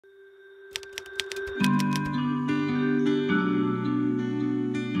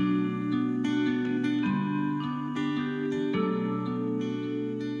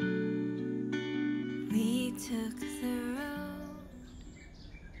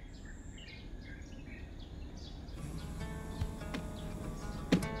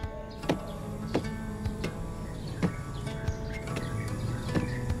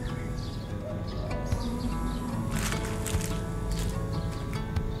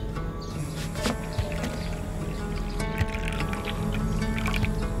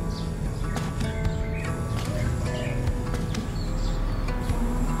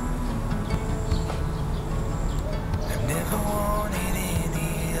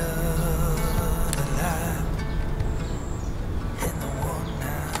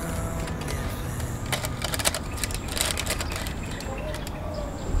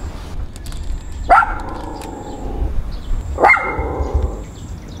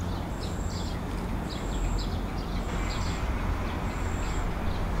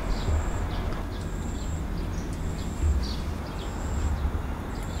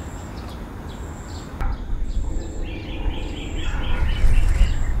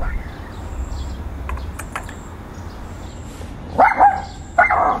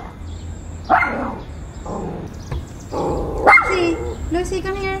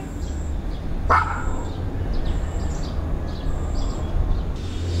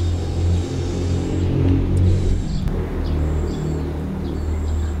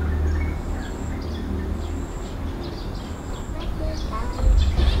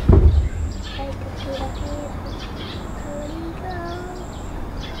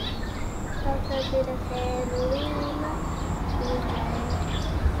closer to the family.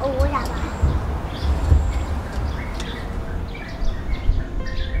 Oh, yeah.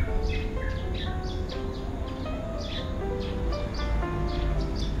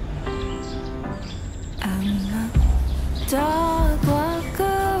 I'm a dog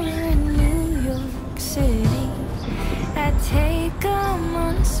walker in New York City. I take 'em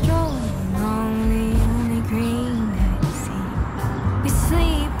on a stroll along the only green I see. We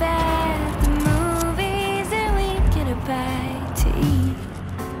sleep at the movies and we get a bite to eat.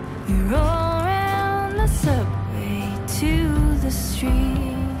 We roll around the subway to the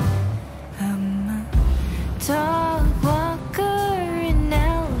street. I'm a dog walker in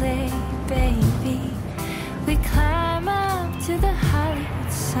LA, baby. We climb up to the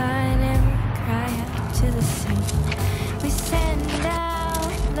Hollywood sign and we cry out to the sea. We send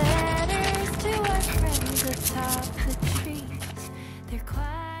out letters to our friends atop the trees. Their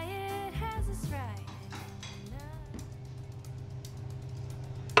quiet has us right.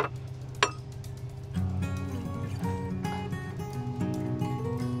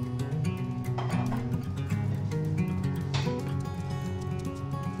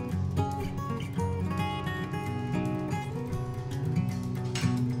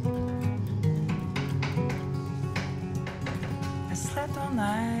 I slept all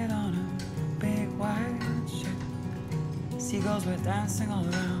night on a big white ship. Seagulls were dancing all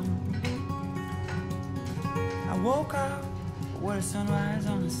around. I woke up with a sunrise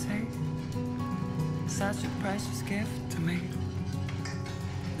on the sea. Such a priceless gift to me.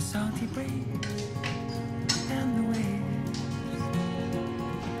 The salty breeze and the waves,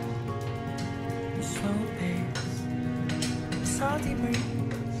 the slow pace. The salty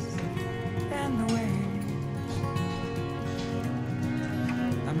breeze and the waves.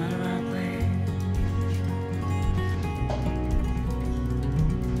 I'm at a right place.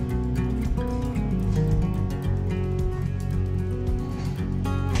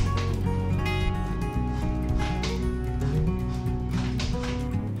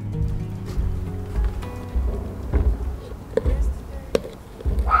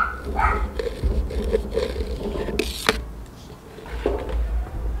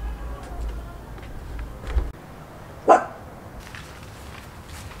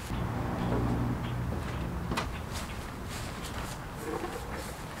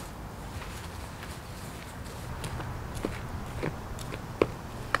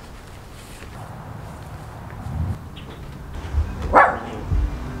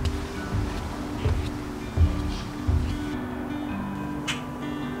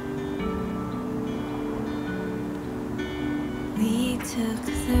 We took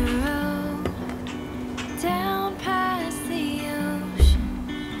the road down past the ocean,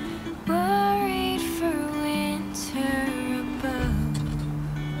 worried for winter above.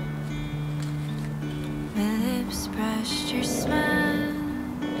 My lips brushed your smile,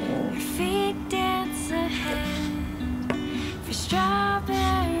 your feet dance ahead for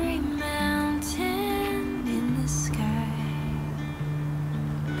Strawberry Mountain in the sky.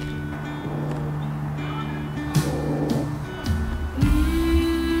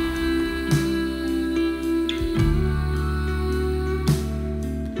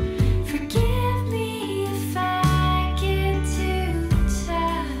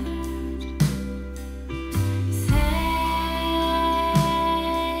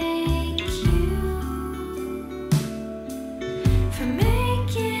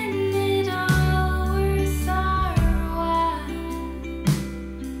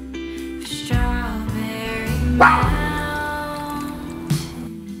 Wow.